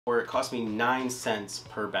where it cost me 9 cents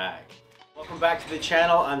per bag. Welcome back to the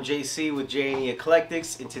channel. I'm JC with J&E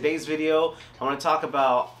Eclectics. In today's video, I want to talk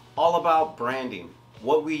all about branding.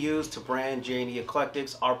 What we use to brand J&E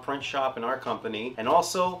Eclectics, our print shop and our company, and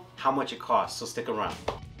also how much it costs, so stick around.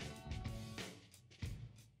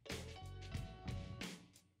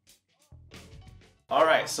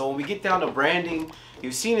 Alright, so when we get down to branding,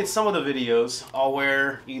 you've seen in some of the videos, I'll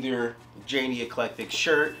wear either J&E Eclectics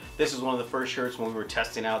shirt. This is one of the first shirts when we were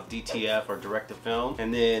testing out DTF or direct to film.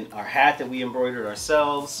 And then our hat that we embroidered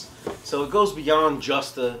ourselves. So it goes beyond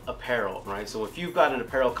just the apparel, right? So if you've got an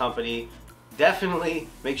apparel company, definitely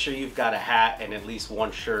make sure you've got a hat and at least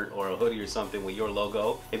one shirt or a hoodie or something with your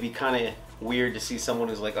logo. It'd be kind of weird to see someone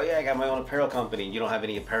who's like, oh yeah, I got my own apparel company, and you don't have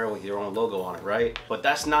any apparel with your own logo on it, right? But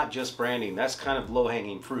that's not just branding, that's kind of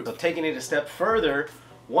low-hanging fruit. So taking it a step further,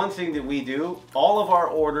 one thing that we do, all of our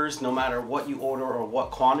orders, no matter what you order or what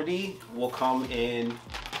quantity, will come in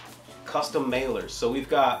custom mailers. So we've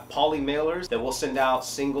got poly mailers that we'll send out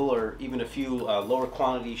single or even a few lower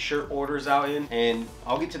quantity shirt orders out in, and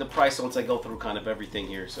I'll get to the price once I go through kind of everything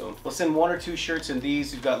here. So we'll send 1 or 2 shirts in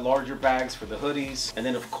these. We've got larger bags for the hoodies, and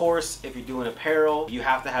then of course if you're doing apparel, you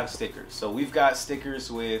have to have stickers. So we've got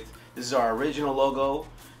stickers with, this is our original logo,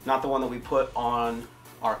 not the one that we put on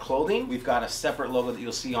our clothing. We've got a separate logo that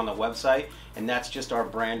you'll see on the website, and that's just our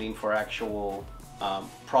branding for actual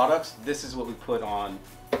products. This is what we put on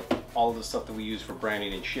all of the stuff that we use for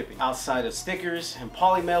branding and shipping. Outside of stickers and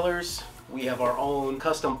poly mailers, we have our own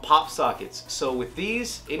custom pop sockets. So with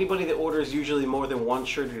these, anybody that orders usually more than 1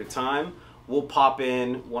 shirt at a time, we'll pop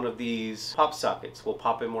in one of these pop sockets. We'll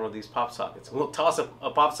toss a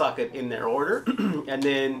pop socket in their order, and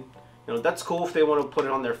then that's cool if they want to put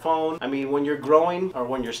it on their phone. I mean, when you're growing or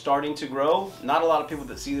when you're starting to grow, not a lot of people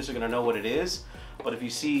that see this are going to know what it is. But if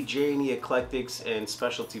you see J&E Eclectics and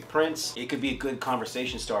specialty prints, it could be a good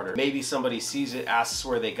conversation starter. Maybe somebody sees it, asks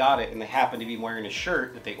where they got it, and they happen to be wearing a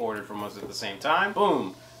shirt that they ordered from us at the same time.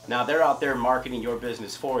 Boom! Now they're out there marketing your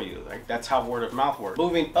business for you. Like, that's how word of mouth works.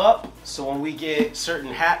 Moving up, so when we get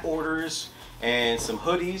certain hat orders and some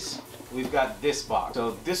hoodies, we've got this box.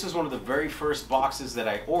 So this is one of the very first boxes that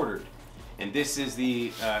I ordered. And this is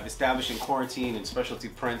the Establishing Quarantine and Specialty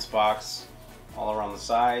Prints box all around the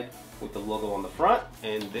side with the logo on the front.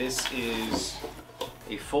 And this is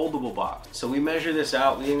a foldable box. So we measure this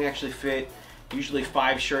out. We didn't actually fit usually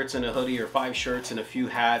 5 shirts and a hoodie or 5 shirts and a few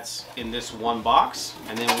hats in this one box.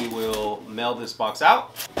 And then we will mail this box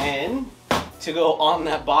out. And to go on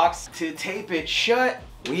that box, to tape it shut,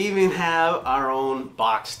 we even have our own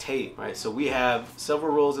box tape, right? So we have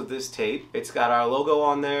several rolls of this tape. It's got our logo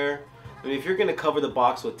on there. I mean, if you're gonna cover the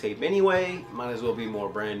box with tape anyway, might as well be more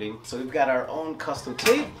branding. So we've got our own custom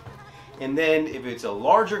tape. And then if it's a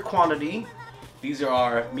larger quantity, these are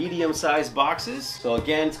our medium-sized boxes. So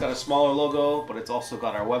again, it's got a smaller logo, but it's also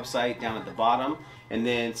got our website down at the bottom, and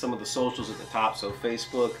then some of the socials at the top, so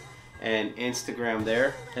Facebook and Instagram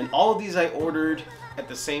there. And all of these I ordered at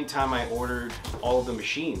the same time I ordered all of the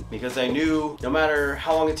machine, because I knew no matter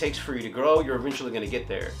how long it takes for you to grow, you're eventually going to get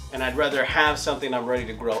there. And I'd rather have something I'm ready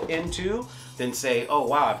to grow into than say, oh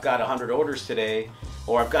wow, I've got 100 orders today,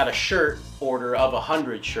 or I've got a shirt order of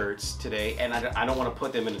 100 shirts today, and I don't want to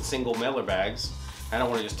put them in single mailer bags. I don't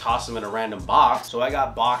want to just toss them in a random box. So I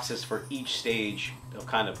got boxes for each stage of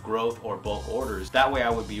kind of growth or bulk orders. That way I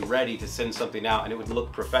would be ready to send something out and it would look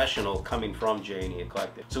professional coming from J&E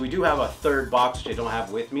Eclectics. So we do have a third box, which I don't have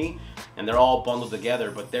with me, and they're all bundled together,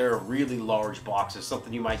 but they're really large boxes,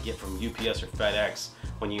 something you might get from UPS or FedEx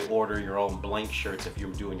when you order your own blank shirts if you're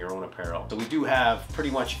doing your own apparel. So we do have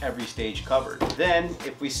pretty much every stage covered. Then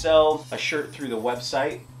if we sell a shirt through the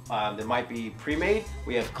website that might be pre-made,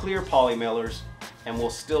 we have clear poly mailers, and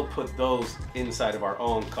we'll still put those inside of our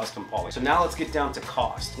own custom poly. So now let's get down to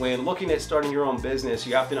cost. When looking at starting your own business,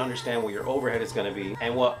 you have to understand what your overhead is gonna be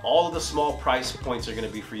and what all of the small price points are gonna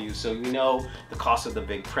be for you. So you know the cost of the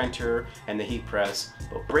big printer and the heat press,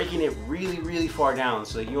 but breaking it really, really far down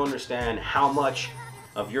so that you understand how much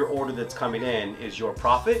of your order that's coming in is your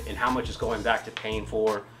profit and how much is going back to paying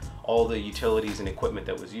for all the utilities and equipment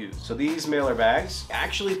that was used. So these mailer bags, I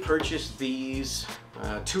actually purchased these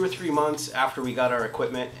 2 or 3 months after we got our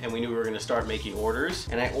equipment and we knew we were going to start making orders,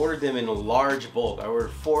 and I ordered them in a large bulk. I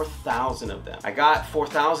ordered 4,000 of them. I got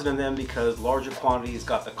 4,000 of them because larger quantities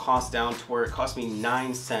got the cost down to where it cost me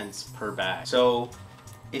 9 cents per bag. So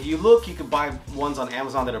If you look, you can buy ones on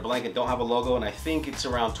Amazon that are blank and don't have a logo, and I think it's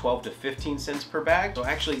around 12 to 15 cents per bag. So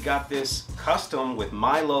I actually got this custom with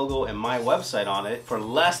my logo and my website on it for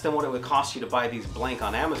less than what it would cost you to buy these blank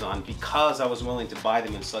on Amazon, because I was willing to buy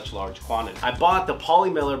them in such large quantity. I bought the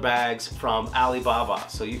polymer bags from Alibaba,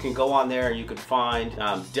 so you can go on there and you can find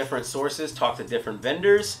different sources, talk to different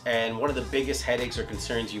vendors, and one of the biggest headaches or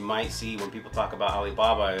concerns you might see when people talk about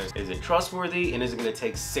Alibaba is it trustworthy, and is it going to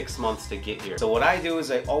take 6 months to get here? So what I do is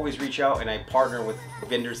I always reach out and I partner with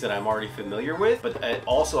vendors that I'm already familiar with, but I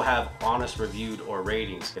also have honest reviewed or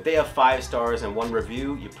ratings. If they have 5 stars and 1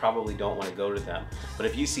 review, you probably don't want to go to them. But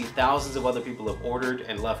if you see thousands of other people have ordered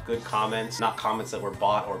and left good comments, not comments that were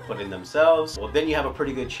bought or put in themselves, well, then you have a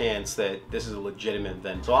pretty good chance that this is a legitimate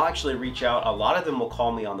vendor. So I'll actually reach out. A lot of them will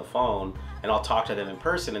call me on the phone and I'll talk to them in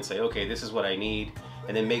person and say, okay, this is what I need,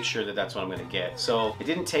 and then make sure that that's what I'm gonna get. So it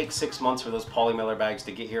didn't take 6 months for those polymer bags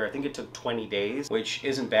to get here. I think it took 20 days, which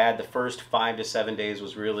isn't bad. The first 5 to 7 days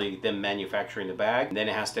was really them manufacturing the bag, and then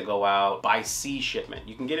it has to go out by sea shipment.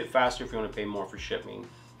 You can get it faster if you want to pay more for shipping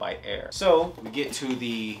by air. So we get to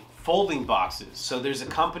the folding boxes. So there's a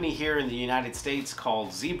company here in the United States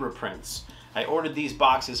called Zebra Prints. I ordered these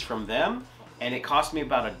boxes from them, and it cost me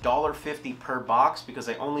about $1.50 per box because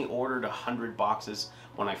I only ordered 100 boxes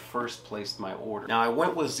when I first placed my order. Now I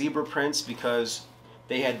went with Zebra Prints because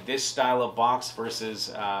they had this style of box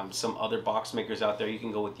versus some other box makers out there. You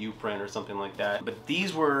can go with Uprint or something like that. But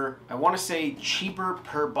these were, I want to say, cheaper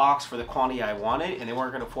per box for the quantity I wanted, and they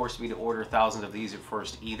weren't going to force me to order thousands of these at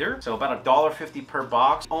first either. So about $1.50 per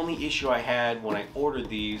box. Only issue I had when I ordered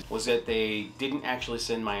these was that they didn't actually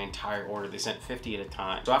send my entire order. They sent 50 at a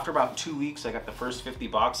time. So after about 2 weeks, I got the first 50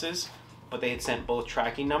 boxes, but they had sent both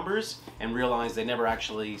tracking numbers and realized they never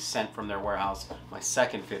actually sent from their warehouse my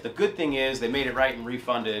second 50. The good thing is they made it right and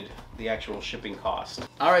refunded the actual shipping cost.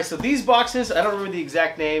 All right, so these boxes, I don't remember the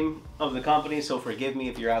exact name of the company, so forgive me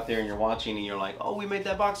if you're out there and you're watching and you're like, oh, we made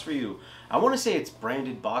that box for you. I want to say it's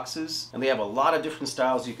Branded Boxes, and they have a lot of different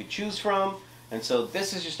styles you could choose from. And so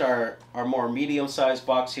this is just our more medium-sized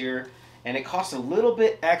box here. And it costs a little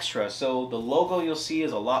bit extra, so the logo you'll see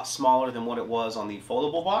is a lot smaller than what it was on the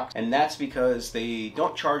foldable box, and that's because they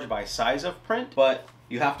don't charge by size of print, but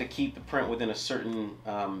you have to keep the print within a certain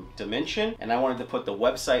dimension, and I wanted to put the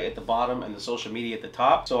website at the bottom and the social media at the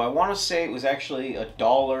top. So I want to say it was actually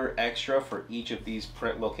 $1 extra for each of these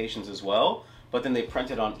print locations as well, but then they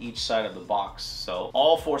printed on each side of the box. So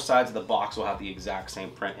all 4 sides of the box will have the exact same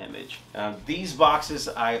print image. These boxes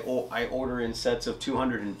I order in sets of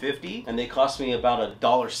 250, and they cost me about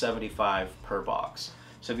 $1.75 per box.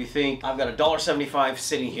 So if you think I've got $1.75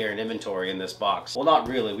 sitting here in inventory in this box, well, not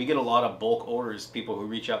really. We get a lot of bulk orders, people who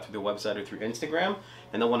reach out through the website or through Instagram,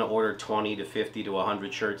 and they'll want to order 20 to 50 to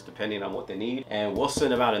 100 shirts depending on what they need, and we'll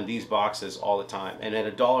send them out in these boxes all the time. And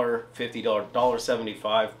at $1.50,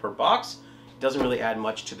 $1.75 per box, doesn't really add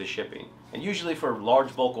much to the shipping. And usually for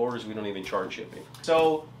large bulk orders, we don't even charge shipping.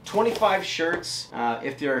 So 25 shirts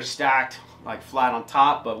if they're stacked like flat on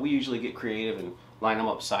top, but we usually get creative and line them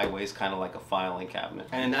up sideways, kind of like a filing cabinet.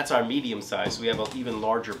 And that's our medium size. So we have an even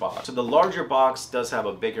larger box. So the larger box does have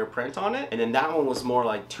a bigger print on it. And then that one was more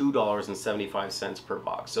like $2.75 per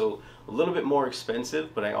box. So a little bit more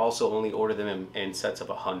expensive, but I also only order them in sets of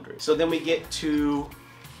 100. So then we get to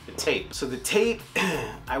the tape. So the tape,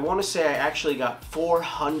 I want to say I actually got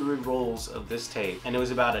 400 rolls of this tape, and it was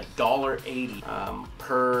about $1.80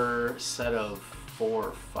 per set of 4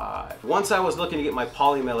 or 5. Once I was looking to get my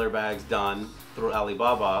polymailer bags done through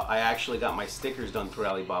Alibaba, I actually got my stickers done through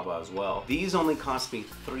Alibaba as well. These only cost me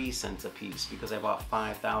 3 cents a piece because I bought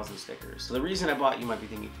 5,000 stickers. So the reason I bought, you might be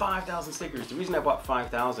thinking, 5,000 stickers. The reason I bought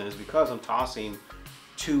 5,000 is because I'm tossing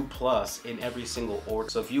 2+ in every single order.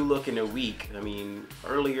 So if you look in a week, I mean,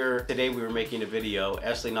 earlier today we were making a video,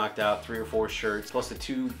 Ashley knocked out 3 or 4 shirts plus the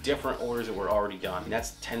 2 different orders that were already done. And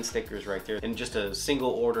that's 10 stickers right there in just a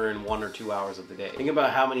single order in 1 or 2 hours of the day. Think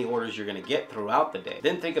about how many orders you're gonna get throughout the day.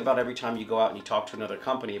 Then think about every time you go out and you talk to another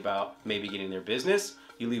company about maybe getting their business.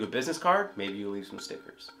 You leave a business card, maybe you leave some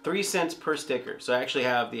stickers. 3 cents per sticker. So I actually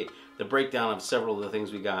have the breakdown of several of the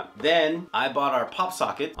things we got. Then I bought our pop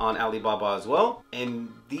socket on Alibaba as well,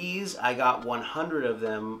 and these I got 100 of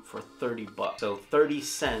them for 30 bucks. So 30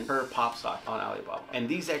 cents per pop socket on Alibaba. And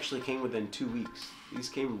these actually came within 2 weeks. These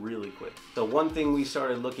came really quick. So one thing we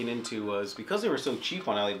started looking into was, because they were so cheap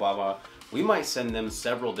on Alibaba, we might send them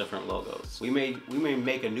several different logos. We may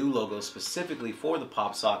make a new logo specifically for the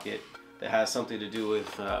pop socket that has something to do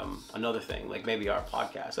with another thing, like maybe our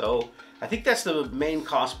podcast. So I think that's the main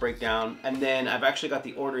cost breakdown. And then I've actually got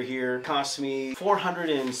the order here. It cost me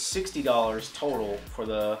 $460 total for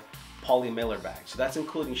the poly mailer bags. So that's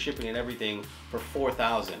including shipping and everything for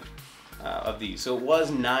 4,000 of these. So it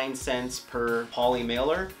was 9 cents per poly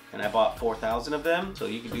mailer, and I bought 4,000 of them. So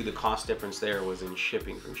you can do the cost difference there was in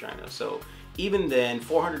shipping from China. So even then,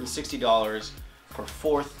 $460 for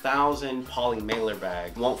 4,000 poly mailer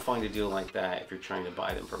bag. Won't find a deal like that if you're trying to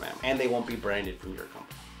buy them from Amazon, and they won't be branded from your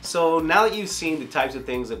company. So now that you've seen the types of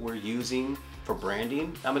things that we're using for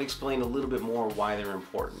branding, I'm gonna explain a little bit more why they're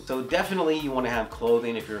important. So definitely you wanna have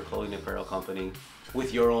clothing if you're a clothing apparel company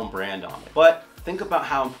with your own brand on it. But think about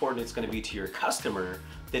how important it's gonna be to your customer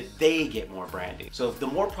that they get more branding. So if the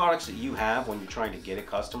more products that you have when you're trying to get a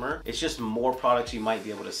customer, it's just more products you might be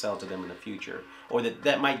able to sell to them in the future, or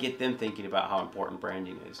that might get them thinking about how important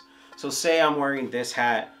branding is. So say I'm wearing this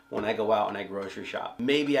hat when I go out and I grocery shop.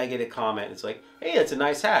 Maybe I get a comment, it's like, hey, that's a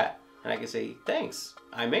nice hat. And I can say, thanks,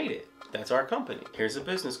 I made it. That's our company. Here's a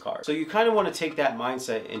business card. So you kind of want to take that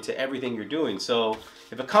mindset into everything you're doing. So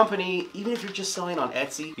if a company, even if you're just selling on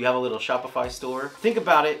Etsy, you have a little Shopify store, think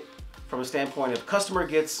about it from a standpoint of customer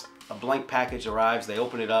gets a blank package, arrives, they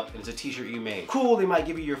open it up, and it's a t-shirt you made. Cool, they might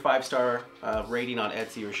give you your 5-star rating on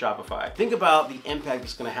Etsy or Shopify. Think about the impact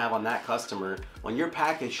it's gonna have on that customer when your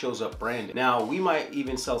package shows up branded. Now, we might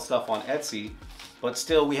even sell stuff on Etsy, but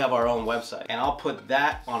still we have our own website. And I'll put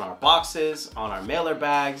that on our boxes, on our mailer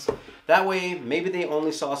bags. That way, maybe they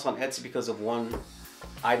only saw us on Etsy because of one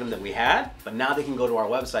item that we had, but now they can go to our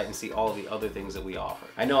website and see all the other things that we offer.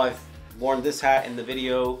 I know I've worn this hat in the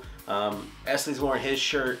video. Esley's wearing his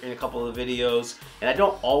shirt in a couple of the videos, and I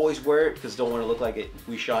don't always wear it because I don't want to look like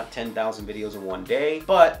we shot 10,000 videos in one day,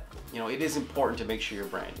 but you know, it is important to make sure you're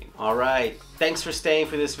branding. All right, thanks for staying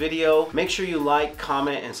for this video. Make sure you like,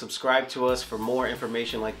 comment, and subscribe to us for more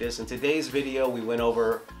information like this. In today's video, we went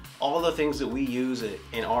over all the things that we use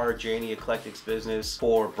in our J&E Eclectics business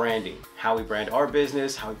for branding, how we brand our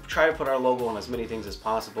business, how we try to put our logo on as many things as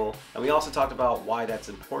possible. And we also talked about why that's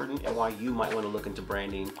important and why you might want to look into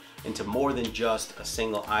branding into more than just a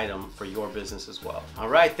single item for your business as well. All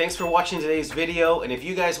right, thanks for watching today's video. And if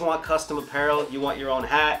you guys want custom apparel, you want your own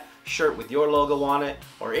hat, shirt with your logo on it,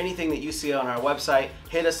 or anything that you see on our website,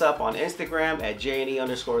 hit us up on Instagram at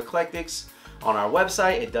J&E_Eclectics, on our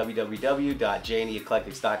website at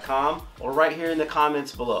www.jneeclectics.com, or right here in the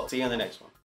comments below. See you on the next one.